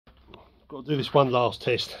got to do this one last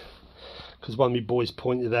test because one of my boys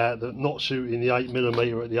pointed out that not shooting the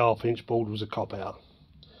 8mm at the 1/2 inch board was a cop out.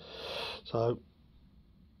 So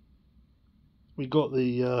we got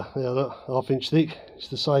the other 1/2 inch thick. It's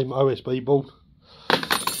the same OSB board,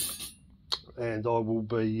 and I will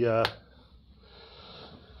be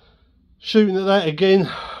shooting at that again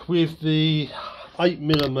with the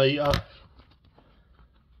 8mm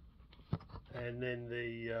and then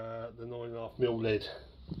the 9.5mm lead.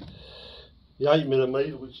 The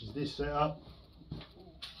 8mm, which is this setup,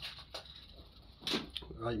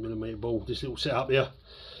 8mm ball, this little setup here,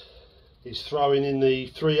 is throwing in the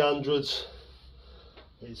 300s.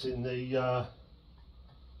 It's in the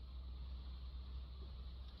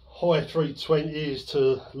high 320s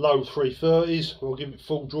to low 330s. I'll give it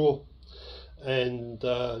full draw. And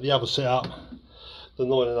the other setup, the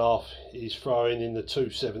 9.5, is throwing in the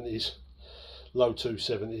 270s, low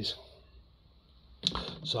 270s.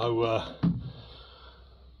 So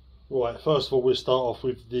right, first of all we'll start off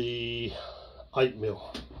with the 8mm.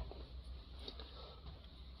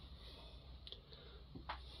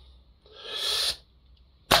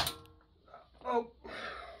 Oh,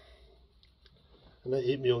 and that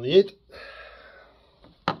hit me on the head.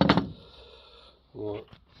 Right,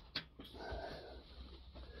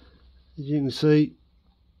 as you can see,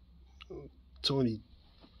 tiny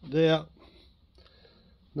there,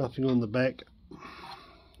 nothing on the back.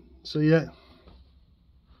 See that?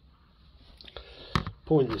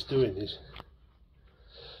 Pointless doing this.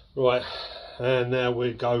 Right, and now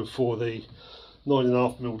we go for the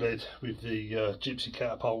 9.5mm lead with the Gypsy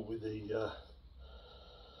catapult with the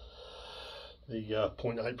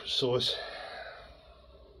 0.8 precise.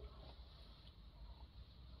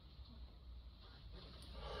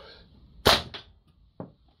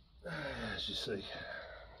 As you see.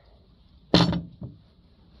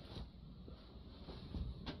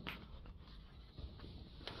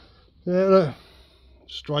 Yeah, look,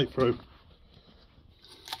 straight through.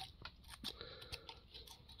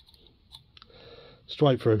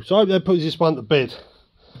 Straight through. So I hope that puts this one to bed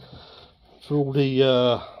for all the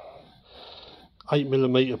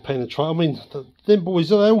 8mm penetrate. I mean, them boys,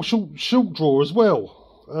 they're all short draw as well.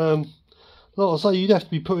 Like I say, you'd have to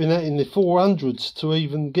be putting that in the 400s to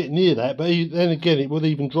even get near that, but then again it would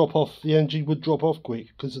even drop off, the energy would drop off quick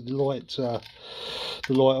because of the lighter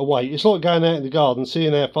weight. It's like going out in the garden,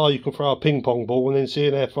 seeing how far you can throw a ping pong ball and then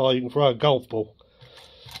seeing how far you can throw a golf ball.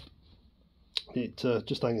 It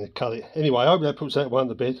just ain't going to cut it. Anyway, I hope that puts that one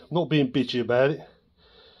to bed. I'm not being bitchy about it.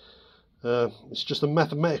 It's just a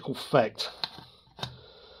mathematical fact.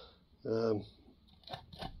 And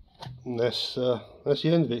that's the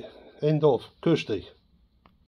end of it. End of. Kushti.